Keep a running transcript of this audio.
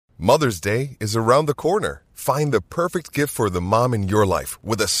Mother's Day is around the corner. Find the perfect gift for the mom in your life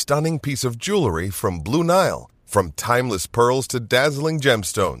with a stunning piece of jewelry from Blue Nile. From timeless pearls to dazzling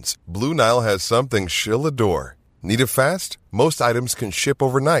gemstones, Blue Nile has something she'll adore. Need it fast? Most items can ship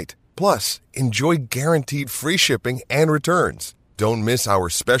overnight. Plus, enjoy guaranteed free shipping and returns. Don't miss our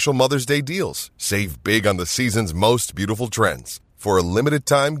special Mother's Day deals. Save big on the season's most beautiful trends. For a limited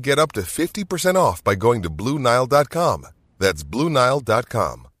time, get up to 50% off by going to BlueNile.com. That's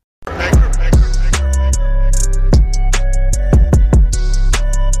BlueNile.com.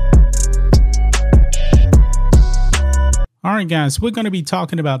 All right, guys, we're going to be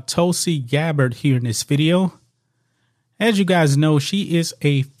talking about Tulsi Gabbard here in this video. As you guys know, she is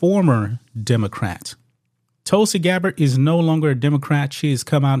a former Democrat. Tulsi Gabbard is no longer a Democrat. She has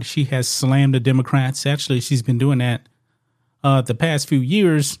come out. She has slammed the Democrats. Actually, she's been doing that the past few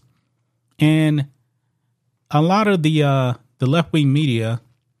years. And a lot of the left-wing media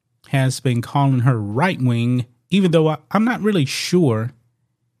has been calling her right-wing, even though I'm not really sure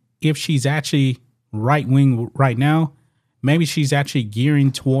if she's actually right-wing right now. Maybe she's actually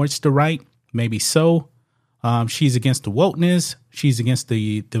gearing towards the right. Maybe so. She's against the wokeness. She's against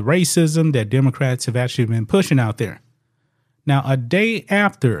the racism that Democrats have actually been pushing out there. Now, a day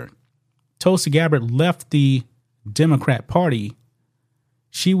after Tulsi Gabbard left the Democrat Party,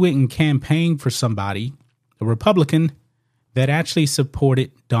 she went and campaigned for somebody, a Republican, that actually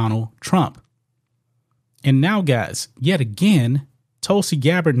supported Donald Trump. And now, guys, yet again, Tulsi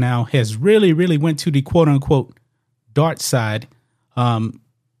Gabbard now has really went to the quote-unquote dark side,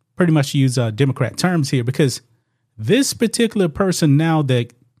 pretty much use Democrat terms here, because this particular person now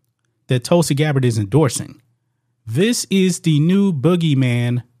that Tulsi Gabbard is endorsing, this is the new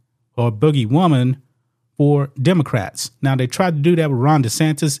boogeyman or boogie woman for Democrats. Now, they tried to do that with Ron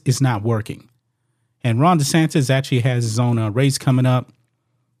DeSantis. It's not working. And Ron DeSantis actually has his own race coming up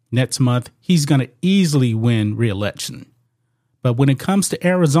next month. He's going to easily win re-election. But when it comes to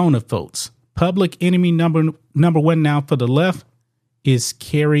Arizona, folks, public enemy number one now for the left is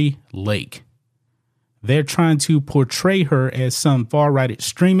Kari Lake. They're trying to portray her as some far-right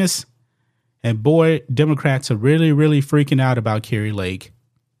extremist. And boy, Democrats are really freaking out about Kari Lake.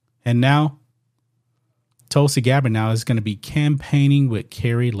 And now, Tulsi Gabbard now is going to be campaigning with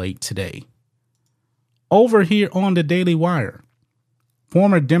Kari Lake today. Over here on the Daily Wire,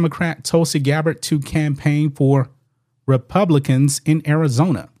 former Democrat Tulsi Gabbard to campaign for Republicans in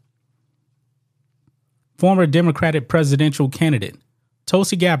Arizona. Former Democratic presidential candidate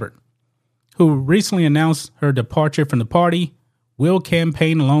Tulsi Gabbard, who recently announced her departure from the party, will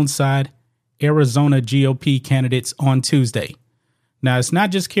campaign alongside Arizona GOP candidates on Tuesday. Now, it's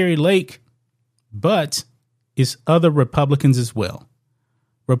not just Kari Lake, but it's other Republicans as well.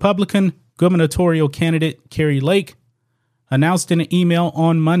 Republican gubernatorial candidate Kari Lake announced in an email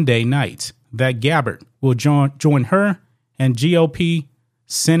on Monday night that Gabbard will join her and GOP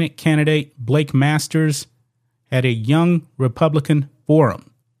Senate candidate Blake Masters at a Young Republican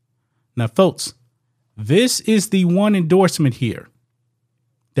Forum. Now, folks, this is the one endorsement here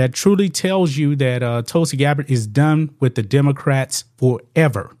that truly tells you that Tulsi Gabbard is done with the Democrats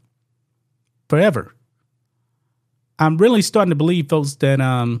forever. Forever. I'm really starting to believe, folks,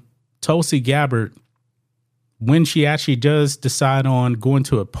 that Tulsi Gabbard, when she actually does decide on going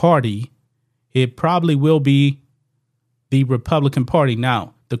to a party, it probably will be the Republican Party.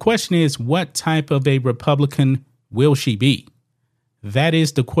 Now, the question is, what type of a Republican will she be? That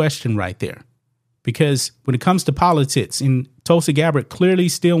is the question right there. Because when it comes to politics, and Tulsi Gabbard clearly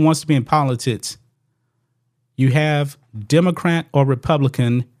still wants to be in politics, you have Democrat or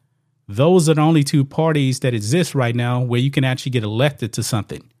Republican. Those are the only two parties that exist right now where you can actually get elected to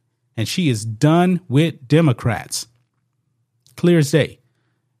something. And she is done with Democrats. Clear as day.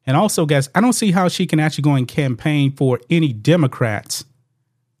 And also, guys, I don't see how she can actually go and campaign for any Democrats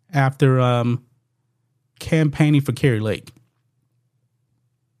after campaigning for Kari Lake.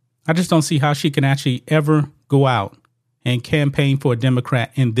 I just don't see how she can actually ever go out and campaign for a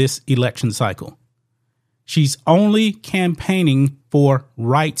Democrat in this election cycle. She's only campaigning for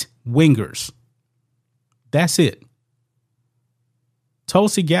right-wingers. That's it.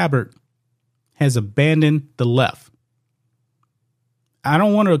 Tulsi Gabbard has abandoned the left. I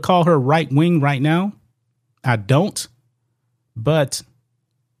don't want to call her right-wing right now. I don't. But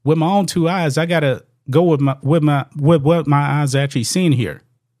with my own two eyes, I got to go with what my eyes are actually seeing here.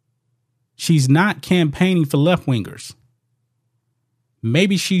 She's not campaigning for left-wingers.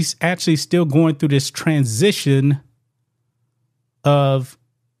 Maybe she's actually still going through this transition of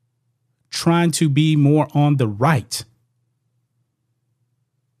trying to be more on the right.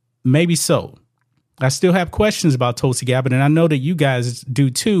 Maybe so. I still have questions about Tulsi Gabbard, and I know that you guys do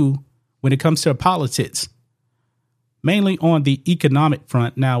too when it comes to her politics, mainly on the economic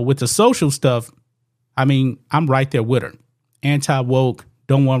front. Now, with the social stuff, I mean, I'm right there with her. Anti-woke,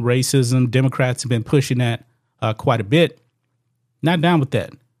 don't want racism. Democrats have been pushing that quite a bit. Not down with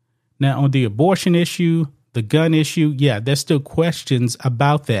that. Now, on the abortion issue, the gun issue, yeah, there's still questions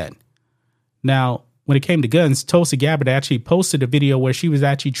about that. Now, when it came to guns, Tulsi Gabbard actually posted a video where she was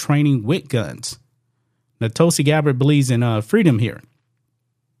actually training with guns. Now, Tulsi Gabbard believes in freedom here.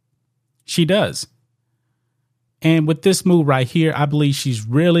 She does. And with this move right here, I believe she's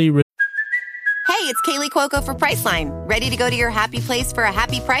really Hey, it's Kaylee Cuoco for Priceline. Ready to go to your happy place for a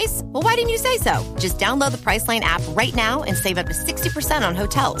happy price? Well, why didn't you say so? Just download the Priceline app right now and save up to 60% on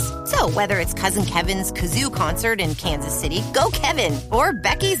hotels. So whether it's Cousin Kevin's Kazoo Concert in Kansas City, go Kevin, or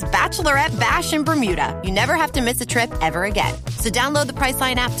Becky's Bachelorette Bash in Bermuda, you never have to miss a trip ever again. So download the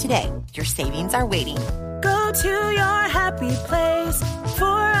Priceline app today. Your savings are waiting. Go to your happy place for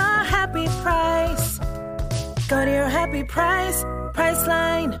a happy price. Go to your happy price,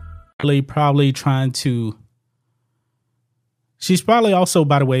 Priceline. probably trying to. She's probably also,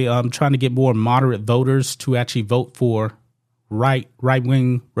 by the way, trying to get more moderate voters to actually vote for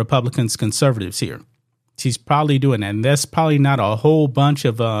right-wing Republicans, conservatives here. She's probably doing that. And that's probably not a whole bunch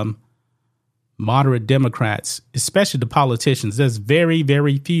of moderate Democrats, especially the politicians. There's very,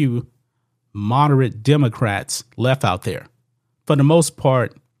 very few moderate Democrats left out there. For the most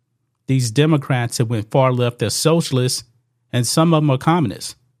part, these Democrats have went far left. They're socialists, and some of them are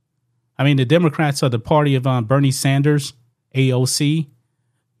communists. I mean, the Democrats are the party of Bernie Sanders, AOC,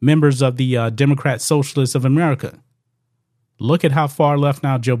 members of the Democrat Socialists of America. Look at how far left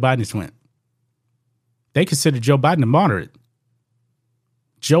now Joe Biden's went. They consider Joe Biden a moderate.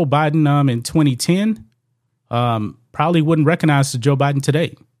 Joe Biden in 2010 probably wouldn't recognize the Joe Biden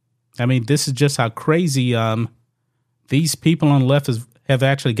today. I mean, this is just how crazy these people on the left have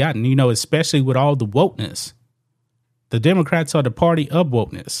actually gotten, you know, especially with all the wokeness. The Democrats are the party of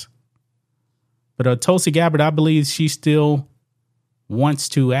wokeness. But Tulsi Gabbard, I believe she still wants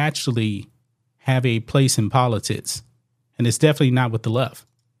to actually have a place in politics. And it's definitely not with the left.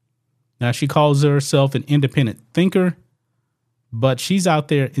 Now, she calls herself an independent thinker, but she's out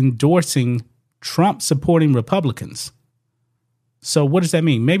there endorsing Trump-supporting Republicans. So what does that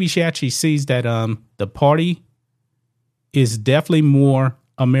mean? Maybe she actually sees that the party is definitely more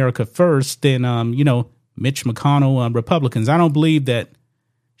America first than, Mitch McConnell Republicans. I don't believe that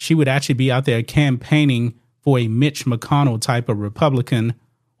she would actually be out there campaigning for a Mitch McConnell type of Republican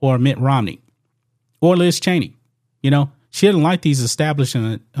or Mitt Romney or Liz Cheney. You know, she didn't like these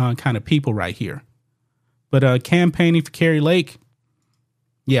establishment kind of people right here. But campaigning for Kari Lake,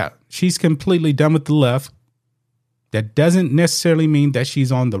 yeah, she's completely done with the left. That doesn't necessarily mean that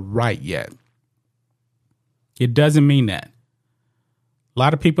she's on the right yet. It doesn't mean that. A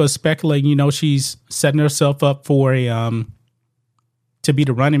lot of people are speculating, you know, she's setting herself up for to be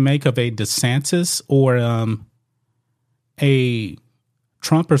the running mate of a DeSantis or a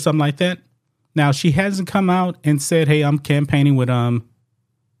Trump or something like that. Now, she hasn't come out and said, hey, I'm campaigning with Ron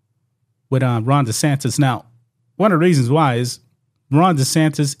DeSantis. Now, one of the reasons why is Ron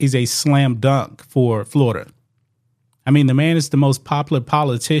DeSantis is a slam dunk for Florida. I mean, the man is the most popular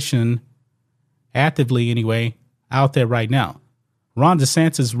politician, actively anyway, out there right now. Ron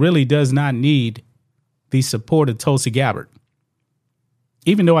DeSantis really does not need the support of Tulsi Gabbard.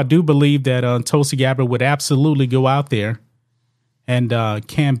 Even though I do believe that Tulsi Gabbard would absolutely go out there and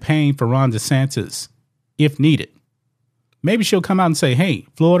campaign for Ron DeSantis if needed. Maybe she'll come out and say, hey,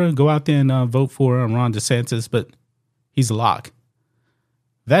 Florida, go out there and vote for Ron DeSantis, but he's a lock.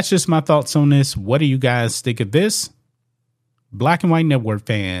 That's just my thoughts on this. What do you guys think of this? Black and White Network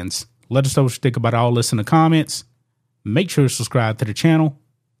fans, let us know what you think about all this in the comments. Make sure to subscribe to the channel,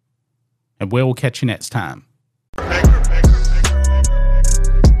 and we'll catch you next time.